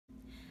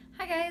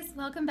Hi guys,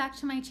 welcome back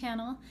to my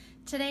channel.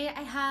 Today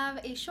I have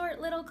a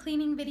short little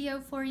cleaning video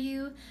for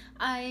you.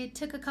 I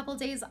took a couple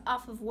days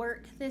off of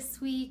work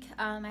this week.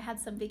 I had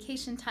some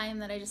vacation time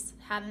that I just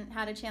hadn't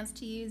had a chance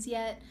to use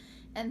yet.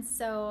 And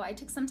so I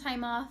took some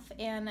time off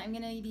and I'm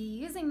going to be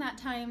using that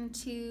time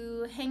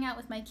to hang out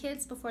with my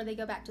kids before they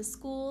go back to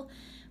school.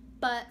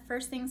 But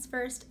first things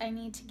first, I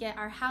need to get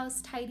our house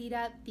tidied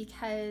up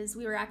because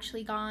we were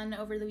actually gone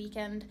over the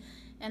weekend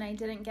and I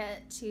didn't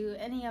get to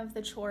any of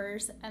the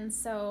chores, and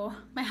so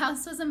my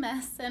house was a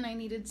mess and I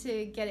needed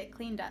to get it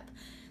cleaned up.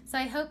 So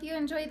I hope you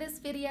enjoy this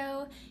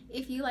video.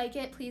 If you like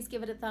it, please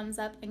give it a thumbs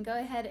up and go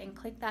ahead and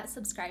click that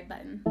subscribe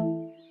button.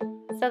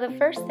 So the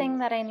first thing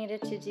that I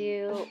needed to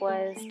do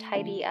was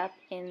tidy up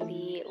in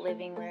the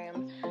living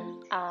room.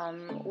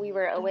 We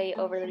were away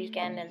over the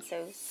weekend, and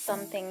so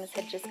some things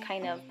had just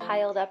kind of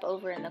piled up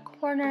over in the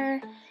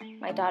corner.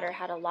 My daughter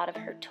had a lot of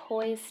her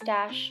toys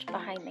stashed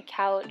behind the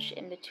couch,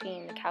 in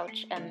between the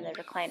couch and the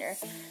recliner.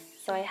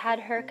 So I had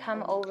her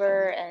come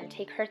over and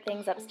take her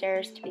things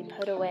upstairs to be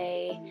put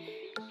away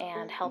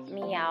and help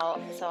me out,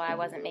 so I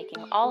wasn't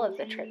making all of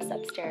the trips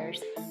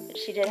upstairs. But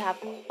she did have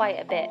quite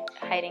a bit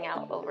hiding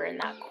out over in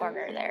that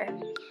corner there.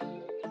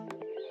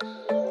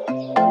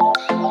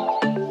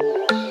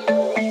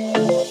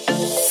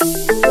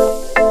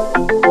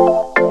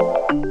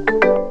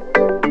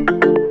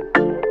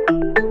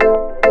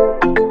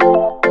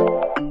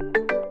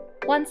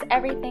 Once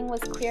everything was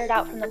cleared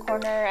out from the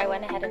corner, I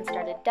went ahead and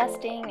started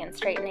dusting and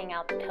straightening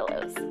out the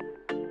pillows.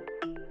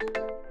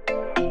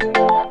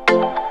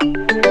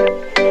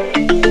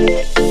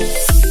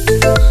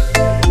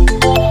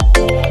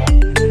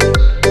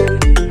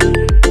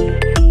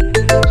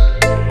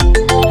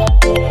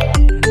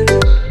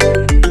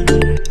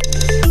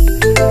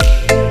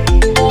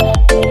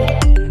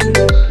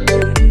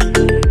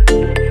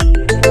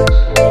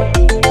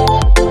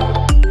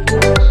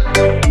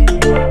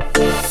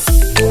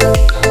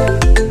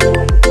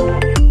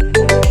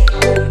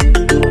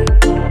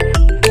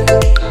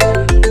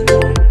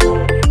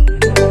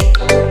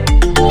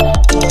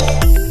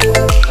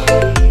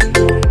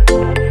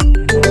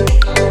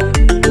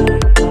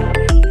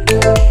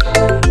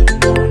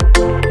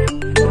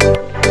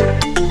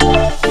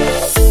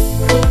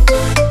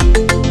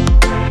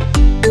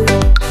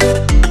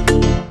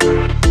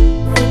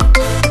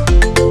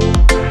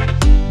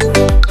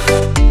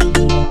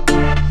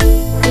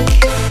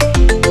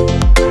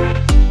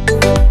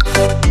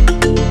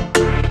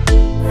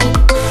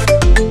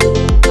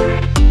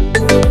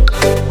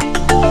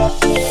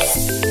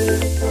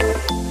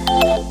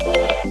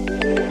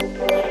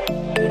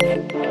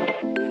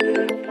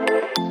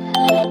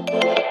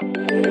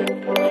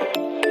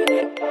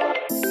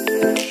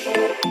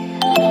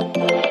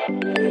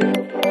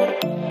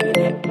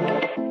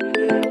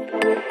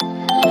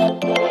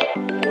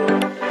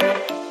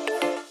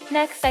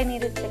 Next, I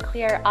needed to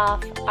clear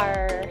off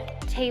our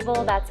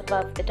table that's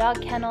above the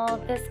dog kennel.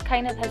 This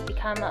kind of has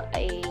become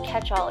a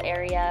catch-all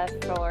area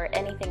for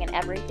anything and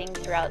everything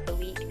throughout the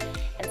week,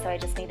 and so I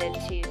just needed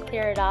to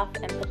clear it off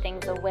and put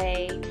things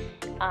away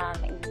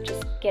and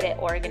just get it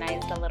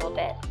organized a little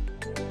bit.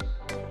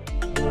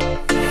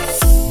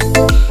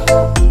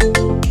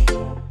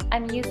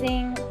 I'm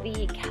using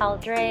the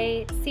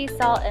Caldrea sea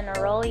salt and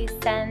Neroli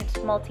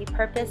scent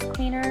multi-purpose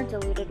cleaner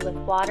diluted with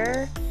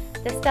water.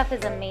 This stuff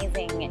is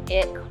amazing.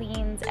 It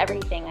cleans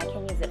everything. I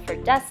can use it for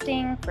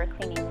dusting, for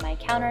cleaning my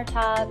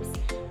countertops.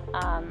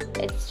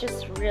 It's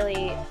just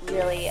really,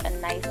 really a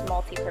nice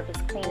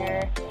multi-purpose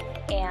cleaner,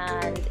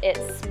 and it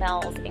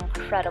smells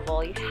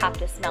incredible. You have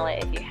to smell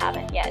it if you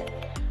haven't yet.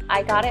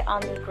 I got it on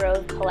the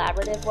Grove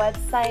Collaborative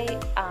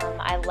website.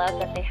 I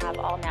love that they have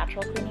all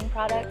natural cleaning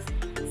products.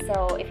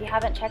 So if you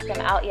haven't checked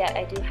them out yet,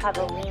 I do have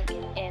a link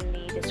in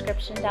the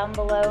description down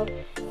below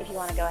if you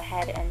want to go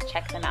ahead and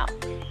check them out.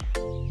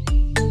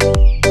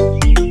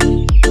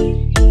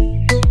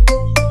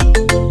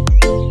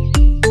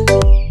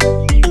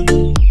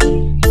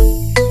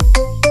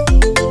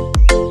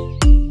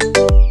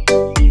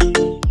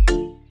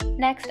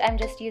 Next, I'm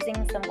just using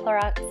some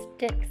Clorox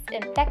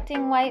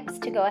Disinfecting wipes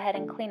to go ahead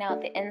and clean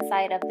out the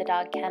inside of the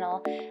dog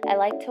kennel. I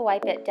like to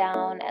wipe it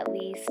down at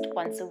least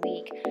once a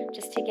week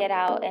just to get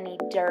out any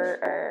dirt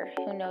or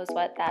who knows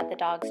what that the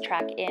dogs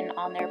track in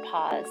on their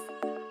paws.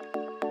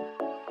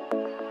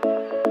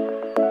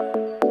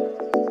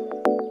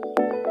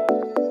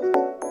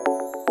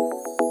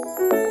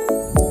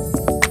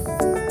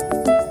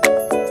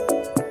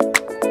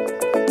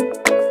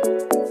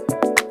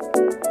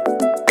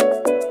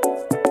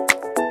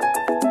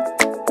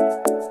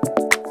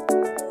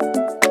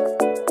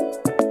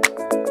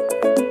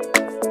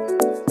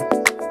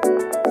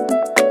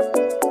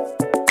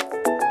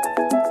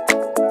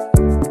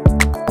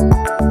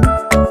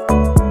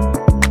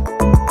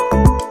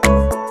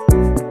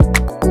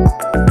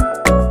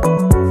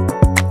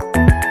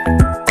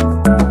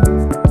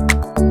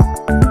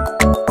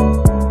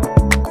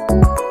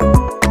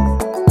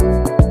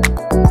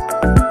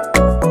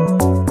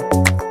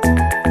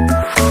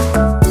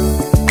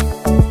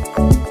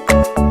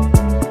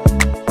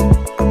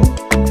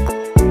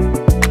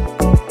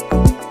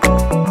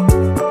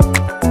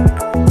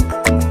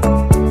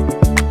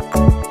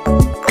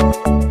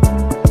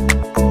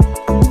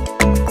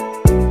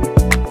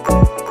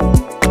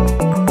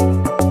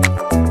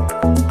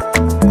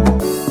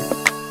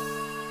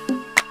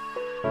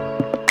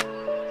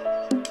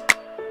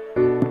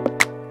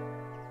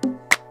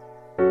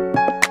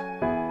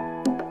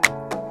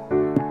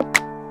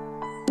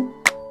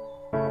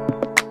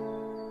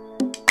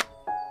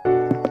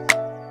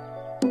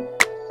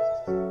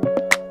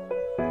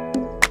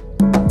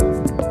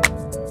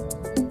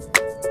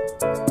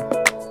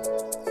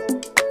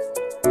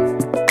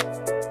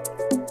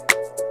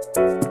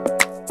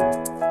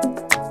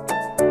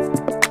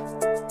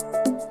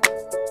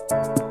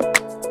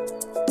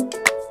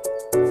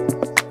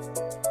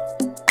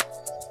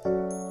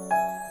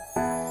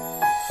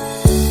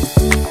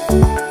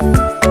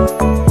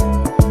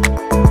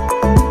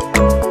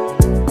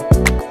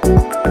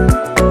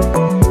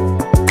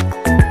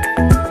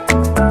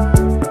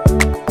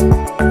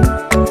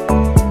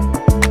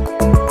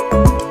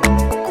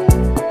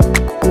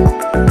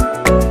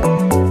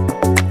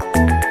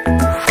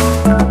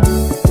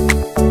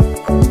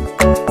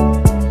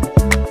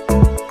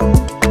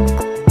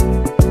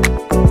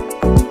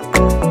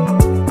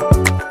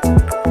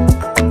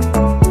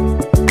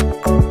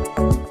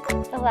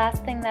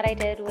 last thing that I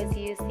did was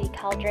use the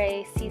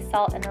Caldrea sea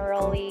salt and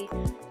Neroli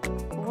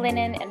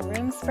linen and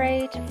room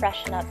spray to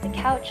freshen up the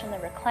couch and the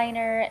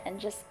recliner and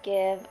just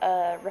give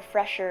a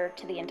refresher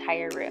to the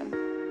entire room.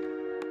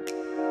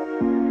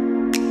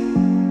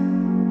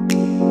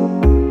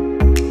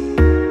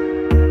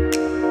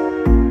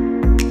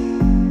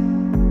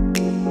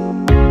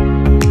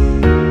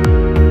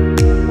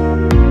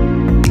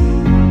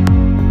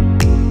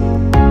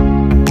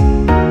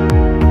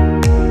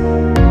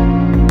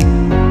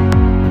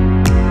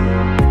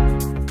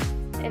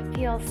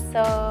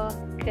 So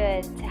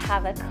good to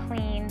have a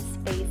clean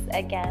space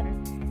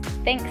again.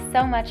 Thanks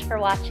so much for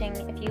watching.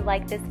 If you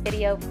like this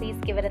video, please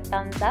give it a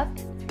thumbs up.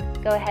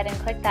 Go ahead and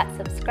click that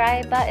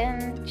subscribe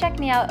button. Check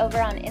me out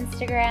over on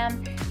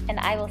Instagram,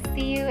 and I will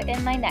see you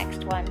in my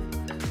next one.